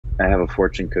I have a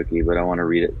fortune cookie, but I want to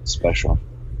read it special.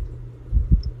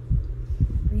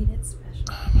 Read it special.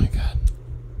 Oh my god.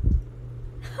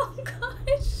 Oh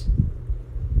gosh.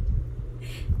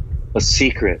 A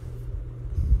secret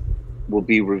will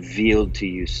be revealed to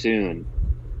you soon.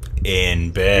 In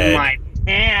bed. In my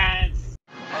pants.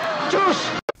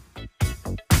 Juice.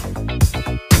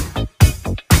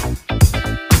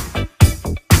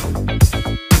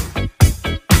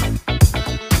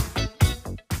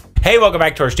 Hey, welcome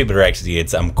back to our Stupid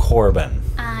Reactions. I'm Corbin.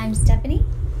 I'm Stephanie.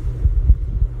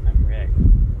 I'm Rick.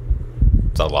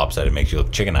 It's all lopsided, makes you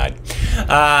look chicken-eyed.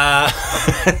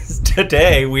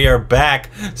 Today we are back.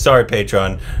 Sorry,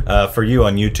 Patreon, for you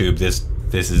on YouTube. This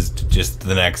is just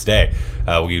the next day.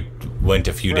 We went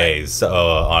a few days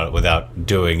without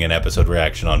doing an episode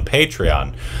reaction on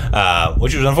Patreon,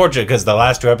 which was unfortunate because the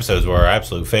last two episodes were our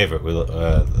absolute favorite.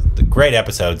 The great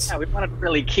episodes. Yeah, we wanted to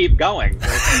really keep going.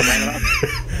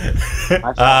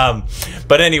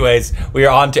 But anyways, we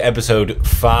are on to episode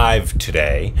 5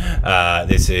 today.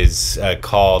 This is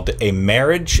called A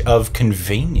Marriage of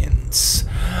Convenience.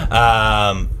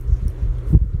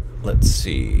 Let's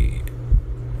see.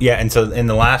 Yeah, and so in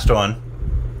the last one,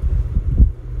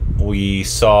 we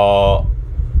saw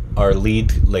our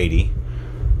lead lady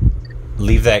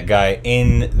leave that guy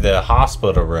in the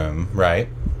hospital room, right?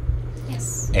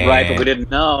 Yes. And right, but we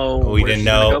didn't know.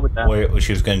 What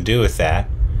she was going to do with that.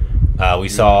 We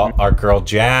saw our girl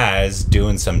Jazz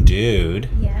doing some dude.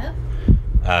 Yeah.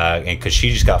 And because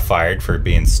she just got fired for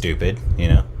being stupid, you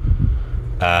know.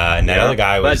 And that other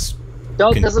guy was.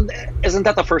 Isn't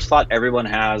that the first thought everyone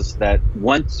has, that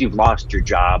once you've lost your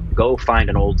job, go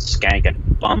find an old skank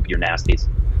and bump your nasties?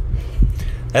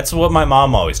 That's what my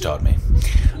mom always taught me.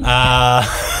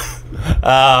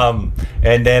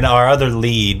 And then our other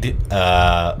lead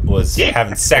was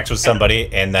having sex with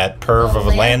somebody, and that perv of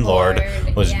a landlord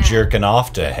was jerking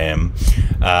off to him,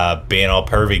 being all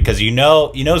pervy, because you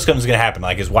know something's gonna happen.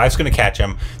 Like, his wife's gonna catch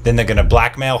him, then they're gonna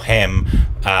blackmail him,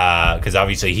 because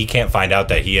obviously he can't find out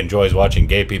that he enjoys watching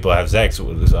gay people have sex.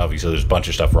 Obviously there's a bunch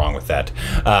of stuff wrong with that,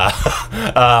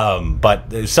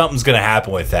 but something's gonna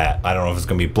happen with that. I don't know if it's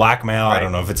gonna be blackmail. I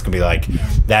don't know if it's gonna be like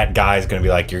that guy's gonna be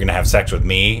like, you're gonna have sex with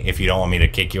me if you don't want me to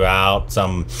kick you out.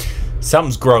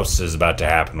 Something's gross is about to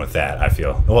happen with that, I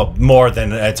feel. Well, more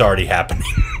than it's already happening.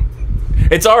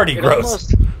 It's already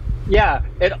gross.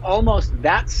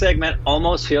 That segment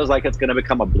almost feels like it's going to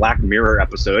become a Black Mirror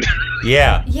episode.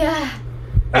 Yeah. Yeah.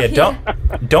 Yeah,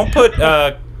 don't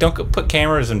put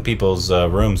cameras in people's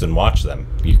rooms and watch them,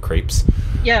 you creeps.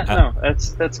 Yeah, no,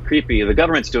 that's creepy. The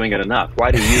government's doing it enough.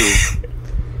 Why do you need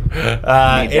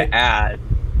to add?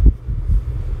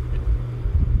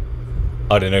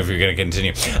 I don't know if you're going to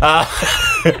continue.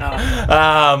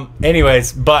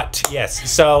 Anyways, but yes.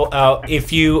 So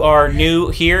if you are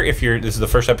new here, this is the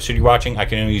first episode you're watching, I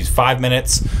can only use 5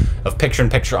 minutes of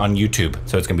picture-in-picture on YouTube.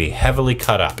 So it's going to be heavily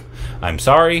cut up. I'm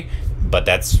sorry, but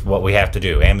that's what we have to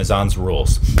do. Amazon's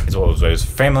rules. It's what it was.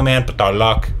 Family Man, but our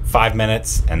luck, 5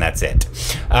 minutes, and that's it.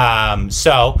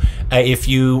 If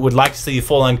you would like to see the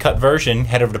full uncut version,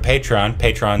 head over to Patreon.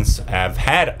 Patrons have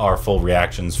had our full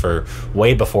reactions for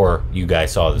way before you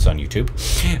guys saw this on YouTube.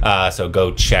 So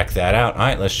go check that out. All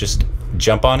right, let's just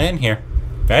jump on in here.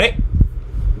 Ready?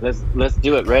 Let's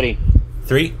do it. Ready?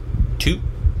 3, 2,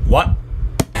 1.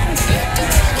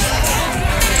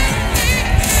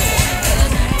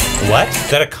 What? Is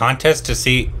that a contest to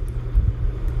see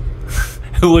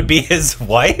who would be his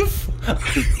wife?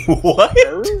 What?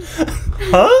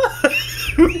 Huh?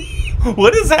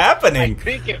 What is happening?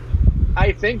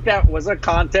 I think that was a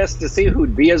contest to see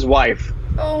who'd be his wife.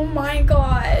 Oh my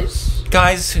gosh.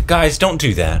 Guys, don't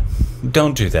do that.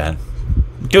 Don't do that.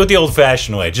 Do it the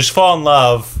old-fashioned way. Just fall in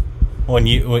love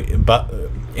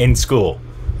in school.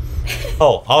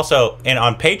 Oh, also, and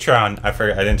on Patreon, I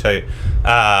didn't tell you.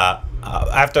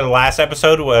 After the last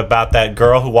episode about that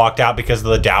girl who walked out because of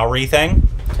the dowry thing,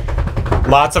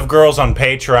 lots of girls on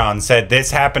Patreon said, this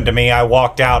happened to me. I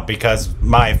walked out because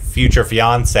my future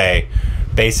fiance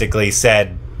basically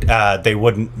said they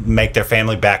wouldn't make their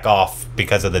family back off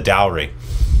because of the dowry.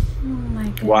 Oh my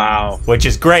goodness. Wow. Which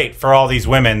is great for all these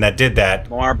women that did that.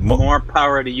 More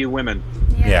power to you women.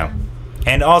 Yeah.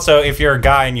 And also, if you're a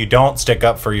guy and you don't stick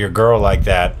up for your girl like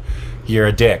that, you're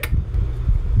a dick.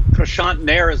 Prashant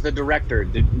Nair is the director,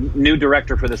 the new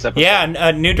director for this episode. Yeah,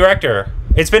 a new director.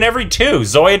 It's been every 2.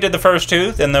 Zoya did the first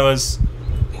 2, then there was...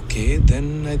 Okay,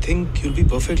 then I think you'll be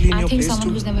perfectly in your place. I think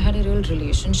someone who's never had a real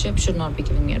relationship should not be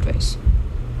giving me advice.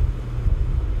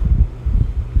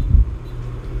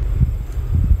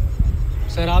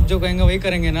 Sir आप जो कहेंगे वही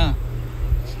करेंगे ना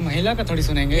महिला का थोड़ी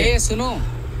सुनेंगे ए सुनो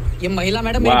ये महिला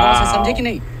मैडम मेरी बॉस है समझे कि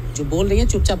नहीं जो बोल रही हैं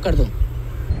चुपचाप कर दो.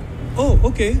 Oh,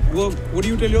 okay. Well, what do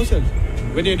you tell yourself?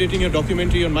 When you're editing your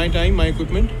documentary on my time, my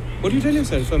equipment, what do you tell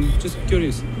yourself? I'm just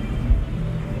curious.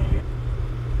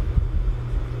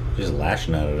 Just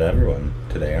lashing out at everyone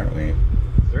today, aren't we?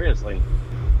 Seriously.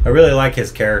 I really like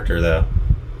his character, though.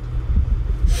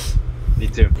 Me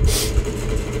too.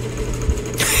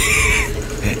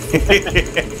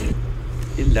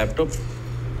 ये laptop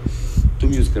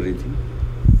तुम use कर रही थी?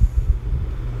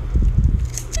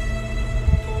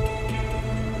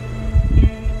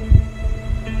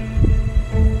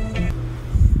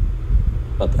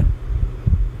 पता है?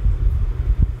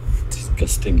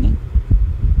 Disgusting ना?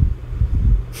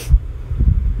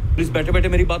 Please बैठे-बैठे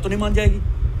मेरी बात तो नहीं मान जाएगी?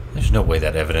 There's no way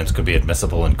that evidence could be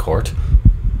admissible in court.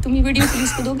 तुम ये वीडियो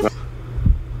पुलिस को दोगे?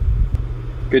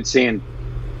 Good scene.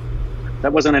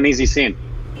 That wasn't an easy scene.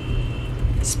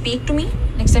 Speak to me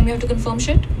next time you have to confirm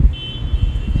shit.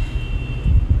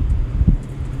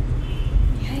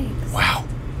 Yikes. Wow.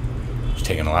 He's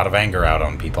taking a lot of anger out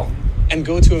on people. And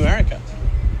go to America.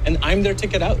 And I'm their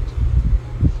ticket out.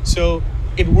 So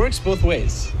it works both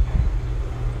ways.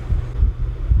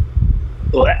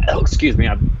 Oh, excuse me,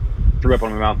 I threw up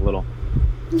on my mouth a little.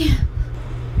 Yeah.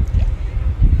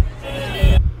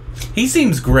 He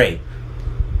seems great.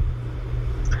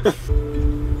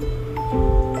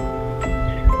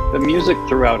 The music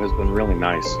throughout has been really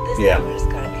nice. Yeah.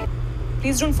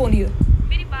 Please don't phone here.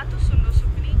 मेरी बात तो सुन लो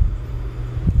सुपनी.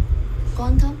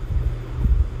 कौन था?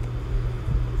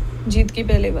 जीत की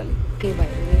पहले वाली. Okay, by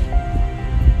the way.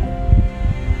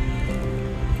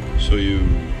 So you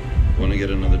want to get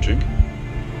another drink?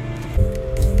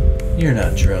 You're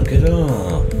not drunk at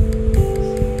all.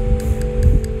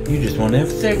 You just want to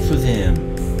have sex with him.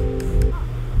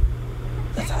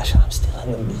 Natasha, I'm still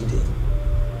in the meeting.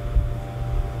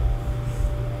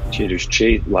 Cheaters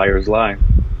cheat, liars lie.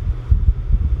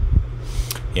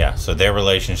 Yeah, so their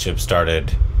relationship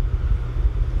started,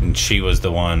 and she was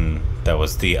the one that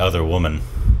was the other woman.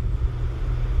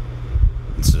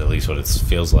 That's at least what it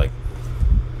feels like.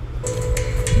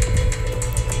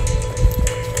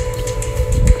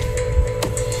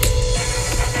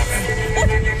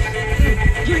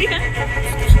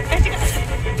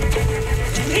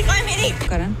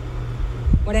 Karan,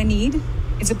 what I need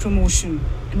is a promotion,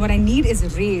 and what I need is a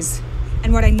raise,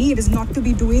 and what I need is not to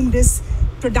be doing this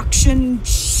production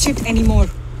shit anymore.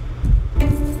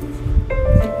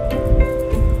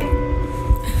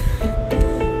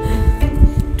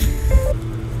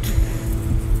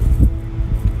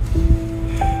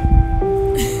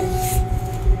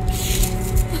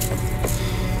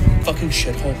 Fucking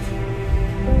shithole.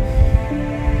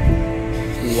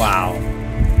 Wow.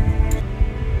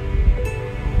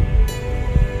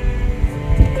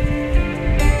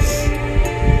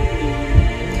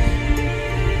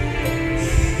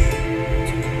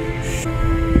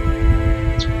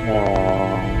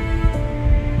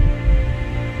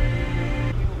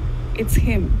 It's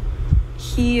him.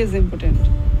 He is impotent.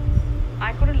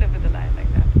 I couldn't live with a lie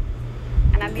like that.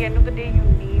 And at the end of the day, you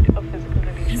need a physical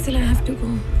relationship. Still, I have to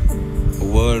go. A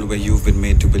world where you've been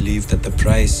made to believe that the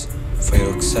price for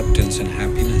your acceptance and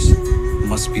happiness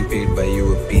must be paid by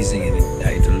you appeasing an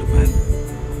entitled man.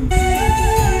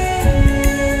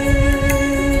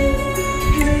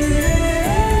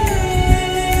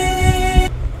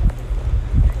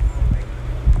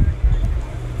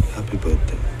 Happy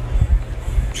birthday.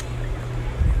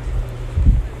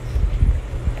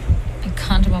 I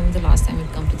can't remember the last time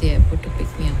you'd come to the airport to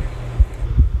pick me up.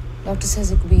 Doctor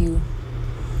says it could be you.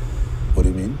 What do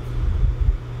you mean?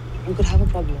 You could have a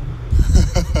problem.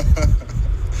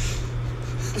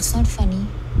 It's not funny.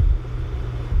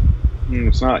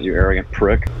 It's not, you arrogant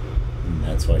prick. And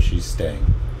that's why she's staying.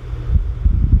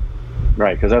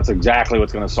 Right, because that's exactly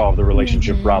what's going to solve the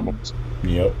relationship problems.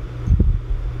 Yep.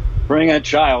 Bring a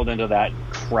child into that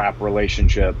crap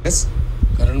relationship. Yes,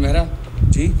 Karan Mehra.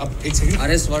 जी अब एक second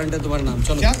arrest warrant है तुम्हारे नाम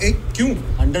चलो क्या एक क्यों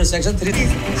under section 3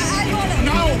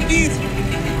 now please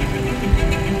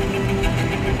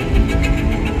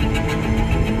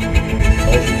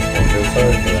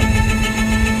Sorry for that.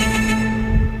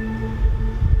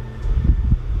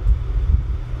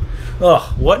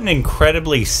 Oh, what an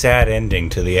incredibly sad ending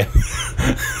to the.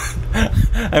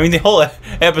 I mean, the whole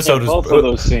episode was both of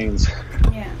those scenes.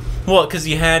 Yeah. Well, because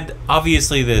you had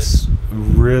obviously this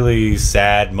really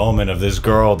sad moment of this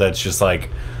girl that's just like,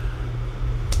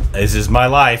 "This is my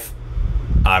life.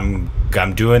 I'm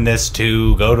doing this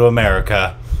to go to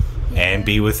America and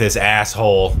be with this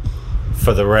asshole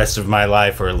for the rest of my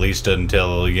life, or at least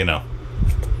until, you know,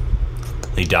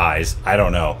 he dies. I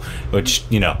don't know." Which,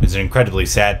 you know, is an incredibly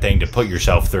sad thing to put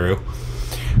yourself through.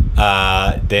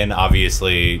 Then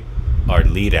obviously our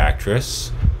lead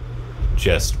actress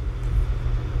just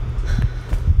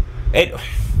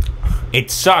it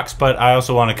sucks, but I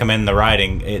also want to commend the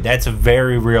writing. That's a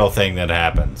very real thing that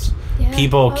happens. Yeah.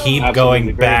 People keep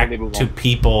going back to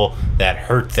people that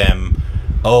hurt them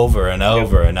over and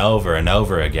over and over and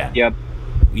over again. Yep.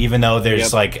 Even though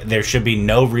there's like there should be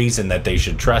no reason that they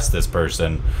should trust this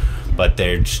person, but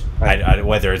they're just,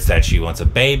 whether it's that she wants a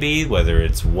baby, whether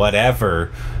it's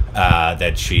whatever,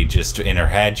 that she just in her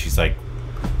head she's like,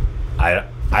 I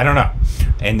don't know.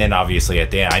 And then obviously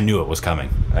at the end, I knew it was coming.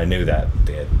 I knew that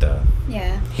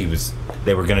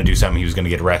they were going to do something. He was going to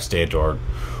get arrested or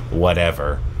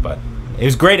whatever. But it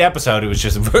was a great episode. It was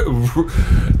just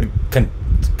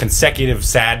consecutive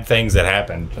sad things that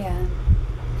happened. Yeah.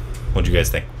 What'd you guys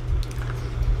think?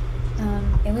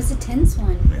 It was a tense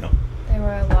one. Yeah. There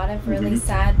were a lot of really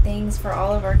sad things for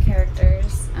all of our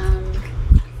characters.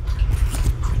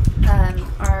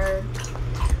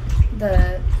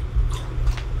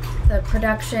 The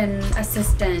production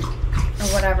assistant or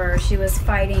whatever, she was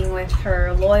fighting with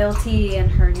her loyalty and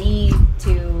her need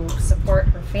to support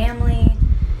her family,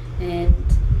 and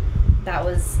that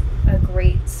was a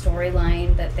great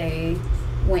storyline that they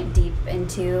went deep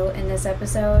into in this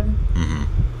episode.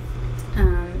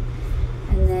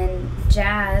 And then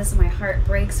Jazz, my heart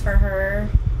breaks for her,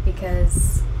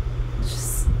 because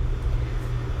just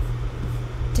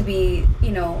to be,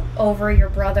 over your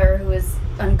brother who is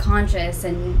unconscious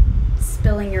and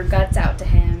spilling your guts out to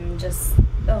him, just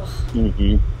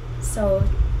so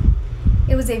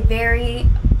it was a very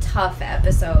tough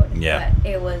episode. But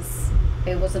it was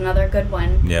another good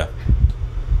one. Yep,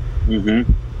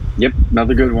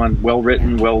 another good one. Well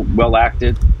written, well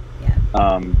acted.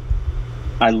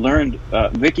 I learned,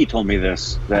 Vicky told me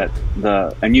this, that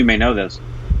and you may know this,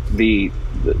 the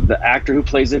actor who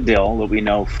plays Adil, that we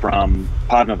know from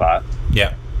Padmavat,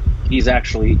 he's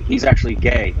actually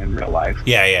gay in real life.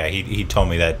 He told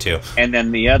me that too. And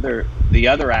then the other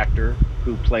actor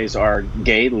who plays our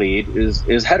gay lead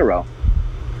is hetero,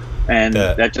 and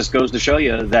that just goes to show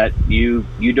you that you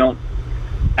don't,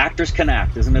 actors can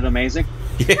act. Isn't it amazing?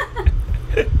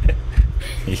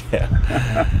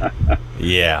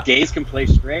 Gays can play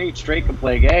straight can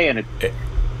play gay, and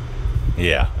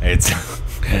it's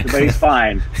everybody's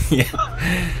fine.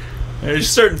 There's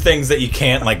certain things that you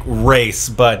can't like race,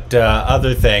 but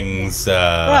other things, but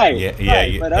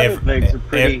other things are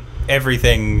pretty.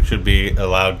 Everything should be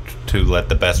allowed to let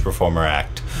the best performer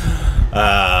act.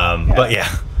 But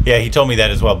he told me that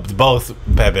as well. Both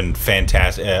have been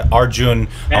fantastic. Arjun,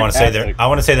 I want to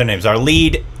say their names. Our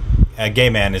lead gay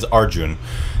man is Arjun.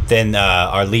 Then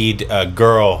our lead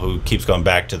girl who keeps going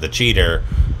back to the cheater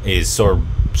is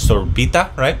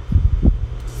Sorbita, right?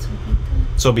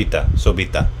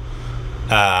 Sobita.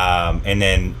 And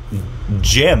then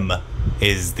Jim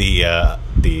is the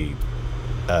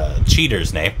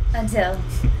cheater's name.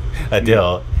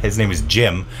 Adil. His name is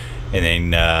Jim.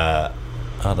 And then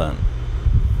hold on,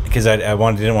 because I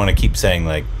didn't want to keep saying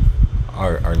like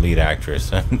our lead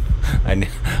actress.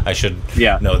 I should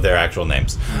know their actual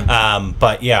names.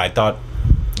 But I thought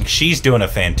she's doing a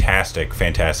fantastic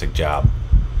job.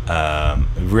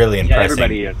 Really impressive.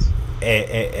 Everybody is.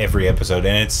 Every episode,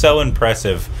 and it's so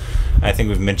impressive. I think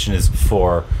we've mentioned this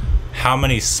before, how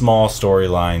many small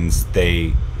storylines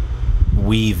they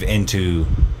weave into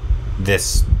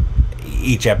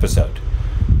each episode.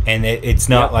 And it's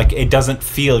not like, it doesn't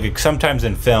feel like, sometimes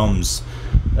in films,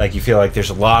 like you feel like there's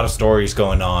a lot of stories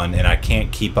going on and I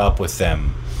can't keep up with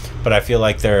them, but I feel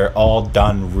like they're all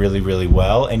done really, really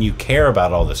well, and you care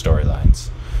about all the storylines.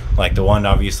 Like the one,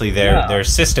 obviously, their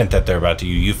assistant that they're about to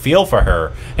you feel for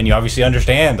her, and you obviously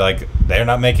understand, like, they're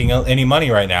not making any money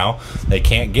right now. They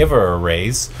can't give her a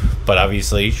raise, but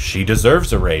obviously she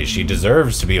deserves a raise. She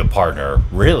deserves to be a partner,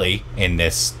 really, in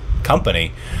this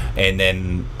company. And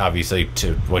then, obviously,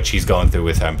 to what she's going through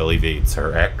with, I believe it's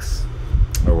her ex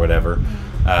or whatever,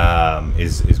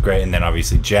 is great. And then,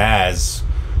 obviously, Jazz,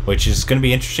 which is going to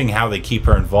be interesting how they keep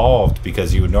her involved,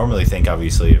 because you would normally think,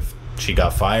 obviously, if she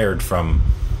got fired from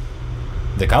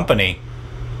the company,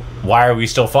 why are we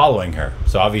still following her?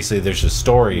 So obviously there's a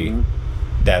story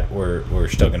that we're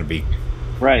still going to be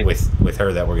with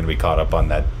her, that we're going to be caught up on.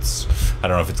 That's, I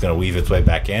don't know if it's going to weave its way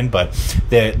back in, but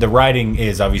the writing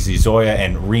is obviously Zoya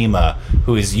and Rima,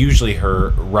 who is usually her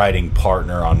writing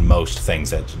partner on most things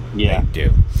that they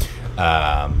do.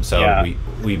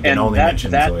 We've been only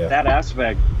mentioning Zoya. That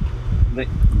aspect,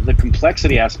 the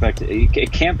complexity aspect,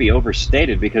 it can't be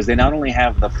overstated, because they not only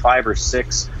have the 5 or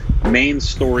 6 main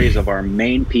stories of our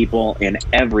main people in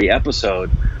every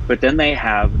episode, but then they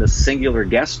have the singular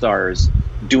guest stars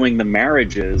doing the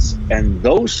marriages and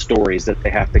those stories that they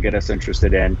have to get us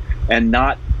interested in, and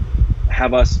not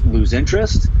have us lose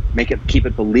interest, keep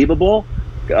it believable,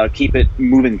 keep it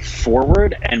moving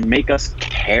forward, and make us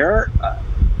care.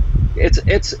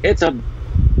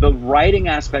 The writing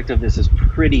aspect of this is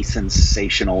pretty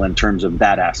sensational in terms of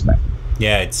that aspect.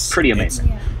 Yeah, it's pretty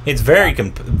amazing. It's very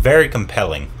very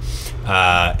compelling,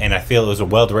 and I feel it was a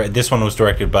well directed. This one was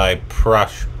directed by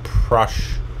Prashant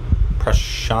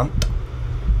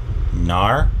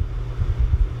Nar.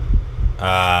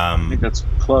 I think that's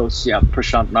close. Yeah,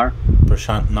 Prashant Nar.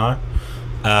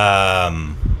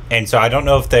 And so I don't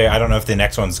know if the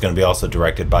next one's going to be also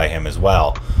directed by him as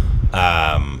well.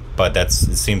 But it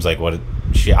seems like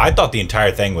I thought the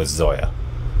entire thing was Zoya.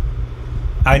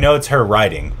 I know it's her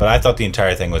writing, but I thought the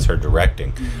entire thing was her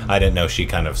directing. I didn't know she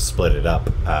kind of split it up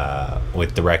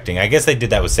with directing. I guess they did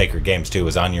that with Sacred Games too. It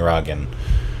was Anurag and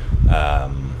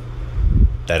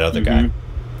that other guy.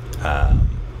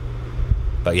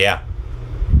 But yeah,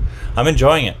 I'm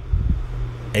enjoying it.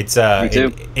 It's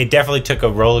it definitely took a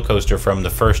roller coaster from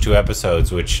the first 2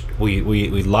 episodes, which we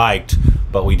liked,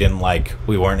 but we didn't like.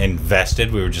 We weren't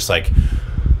invested. We were just like,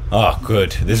 oh,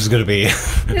 good. This is gonna be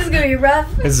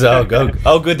rough. This is oh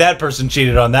good. That person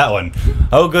cheated on that one.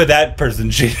 Oh, good. That person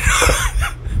cheated.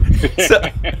 So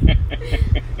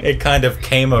it kind of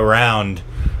came around,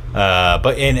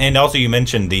 but and also you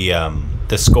mentioned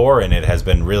the score in it has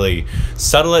been really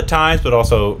subtle at times, but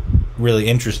also really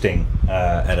interesting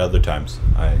at other times.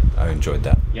 I enjoyed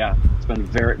that. Yeah, it's been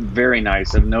very, very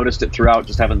nice. I've noticed it throughout,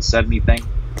 just haven't said anything.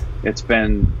 It's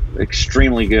been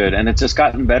extremely good, and it's just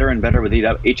gotten better and better with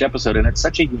each episode, and it's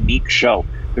such a unique show.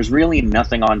 There's really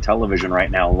nothing on television right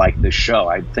now like this show.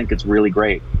 I think it's really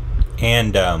great.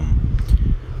 And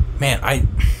man,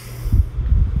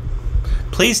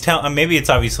 please tell, maybe it's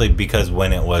obviously because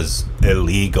when it was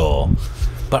illegal,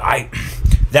 but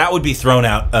that would be thrown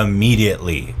out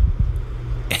immediately.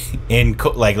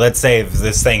 Like, let's say if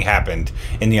this thing happened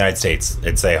in the United States,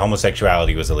 let's say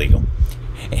homosexuality was illegal.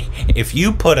 If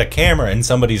you put a camera in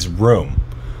somebody's room,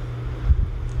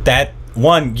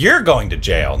 you're going to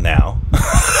jail now.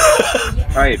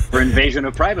 Right, for invasion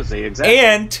of privacy, exactly.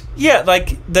 And yeah,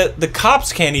 like the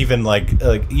cops can't even like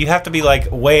you have to be like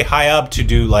way high up to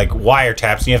do like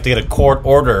wiretaps, and you have to get a court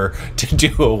order to do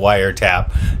a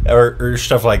wiretap or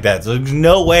stuff like that. So there's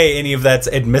no way any of that's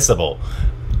admissible.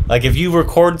 Like if you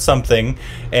record something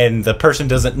and the person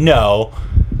doesn't know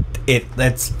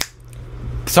that's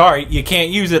sorry, you can't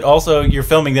use it. Also, you're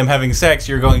filming them having sex.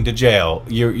 You're going to jail.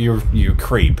 You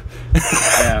creep.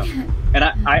 Yeah, and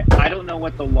I don't know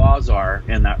what the laws are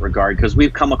in that regard, because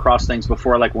we've come across things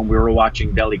before, like when we were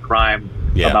watching Delhi Crime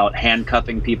about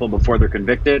handcuffing people before they're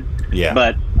convicted. Yeah.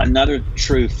 But another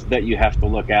truth that you have to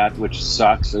look at, which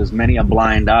sucks, is many a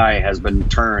blind eye has been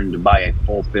turned by a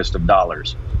full fist of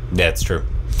dollars. That's true.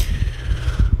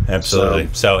 Absolutely.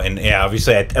 So and yeah,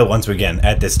 obviously, once again,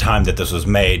 at this time that this was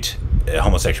made,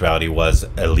 homosexuality was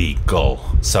illegal.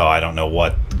 So I don't know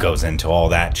what goes into all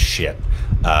that shit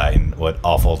and what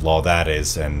awful law that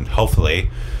is. And hopefully,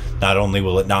 not only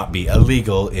will it not be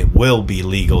illegal, it will be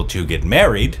legal to get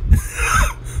married,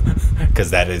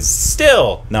 because that is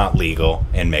still not legal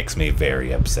and makes me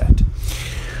very upset.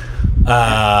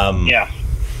 Yeah.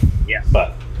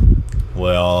 But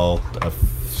well,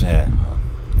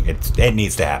 it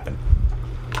needs to happen.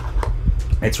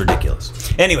 It's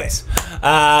ridiculous. Anyways,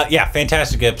 yeah,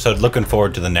 fantastic episode. Looking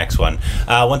forward to the next one.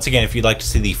 Once again, if you'd like to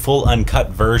see the full uncut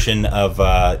version of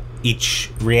each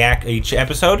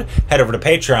episode, head over to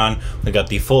Patreon. We got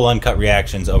the full uncut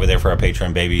reactions over there for our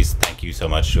Patreon babies. Thank you so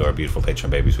much to our beautiful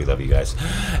Patreon babies. We love you guys.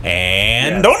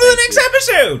 And on to the next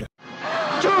episode.